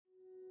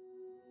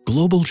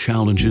global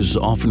challenges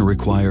often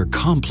require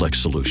complex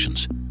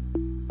solutions.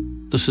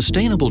 The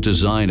sustainable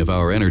design of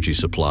our energy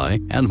supply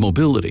and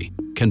mobility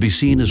can be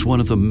seen as one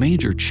of the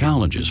major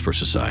challenges for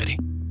society.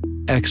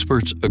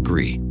 Experts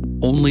agree,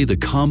 only the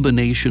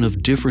combination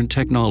of different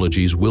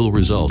technologies will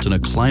result in a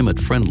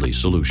climate-friendly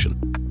solution.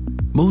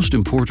 Most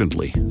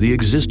importantly, the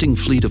existing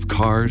fleet of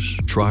cars,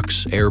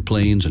 trucks,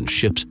 airplanes, and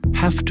ships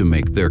have to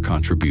make their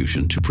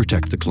contribution to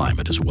protect the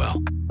climate as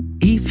well.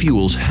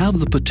 E-fuels have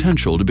the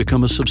potential to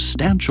become a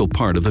substantial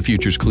part of the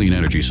future's clean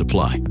energy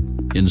supply.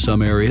 In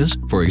some areas,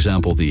 for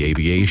example the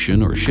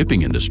aviation or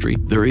shipping industry,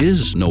 there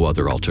is no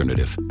other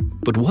alternative.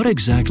 But what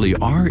exactly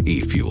are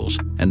e-fuels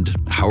and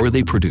how are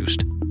they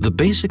produced? The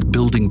basic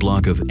building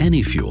block of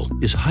any fuel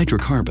is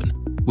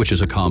hydrocarbon, which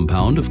is a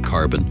compound of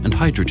carbon and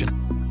hydrogen.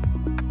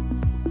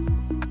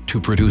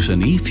 To produce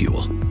an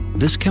e-fuel,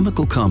 this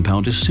chemical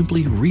compound is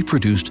simply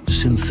reproduced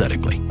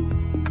synthetically.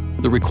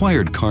 The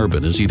required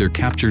carbon is either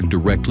captured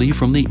directly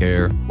from the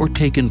air or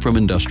taken from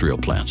industrial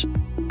plants.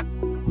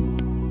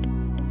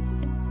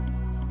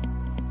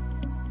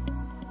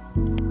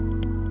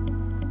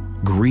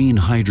 Green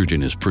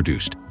hydrogen is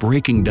produced,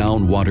 breaking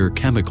down water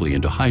chemically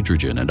into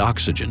hydrogen and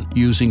oxygen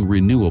using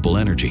renewable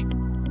energy.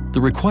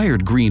 The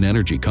required green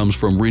energy comes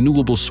from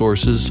renewable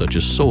sources such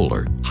as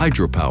solar,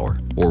 hydropower,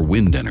 or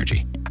wind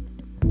energy.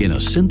 In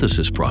a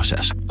synthesis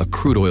process, a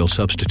crude oil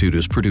substitute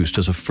is produced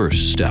as a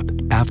first step.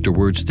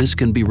 Afterwards, this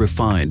can be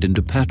refined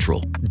into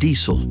petrol,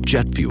 diesel,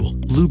 jet fuel,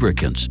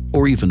 lubricants,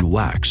 or even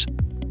wax.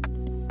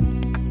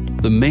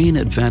 The main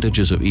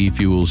advantages of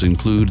e-fuels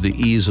include the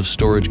ease of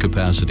storage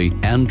capacity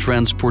and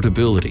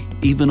transportability,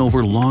 even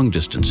over long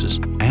distances,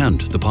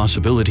 and the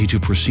possibility to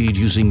proceed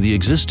using the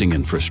existing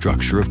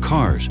infrastructure of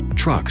cars,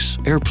 trucks,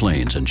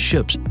 airplanes, and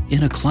ships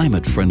in a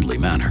climate-friendly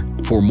manner.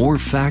 For more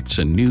facts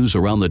and news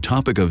around the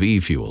topic of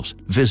e-fuels,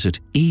 visit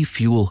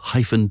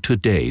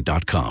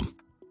eFUEL-TODAY.com.